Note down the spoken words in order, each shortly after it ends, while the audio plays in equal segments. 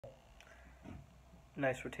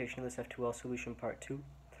Nice rotationless F2L solution part 2.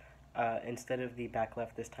 Instead of the back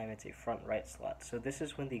left, this time it's a front right slot. So this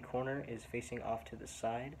is when the corner is facing off to the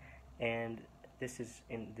side, and this is,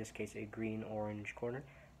 in this case, a green-orange corner,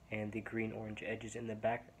 and the green-orange edge is in the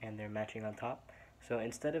back, and they're matching on top. So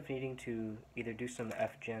instead of needing to either do some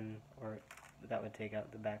F-gen, or that would take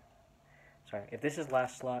out the back, sorry, if this is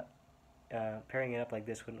last slot, pairing it up like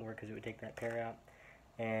this wouldn't work because it would take that pair out,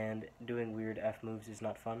 and doing weird F moves is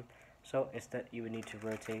not fun. So instead you would need to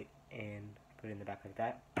rotate and put it in the back like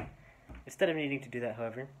that. Instead of needing to do that,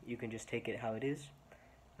 however, you can just take it how it is,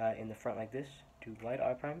 in the front like this, do wide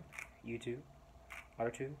R prime, U2,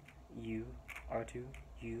 R2, U, R2,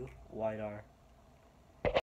 U, wide R,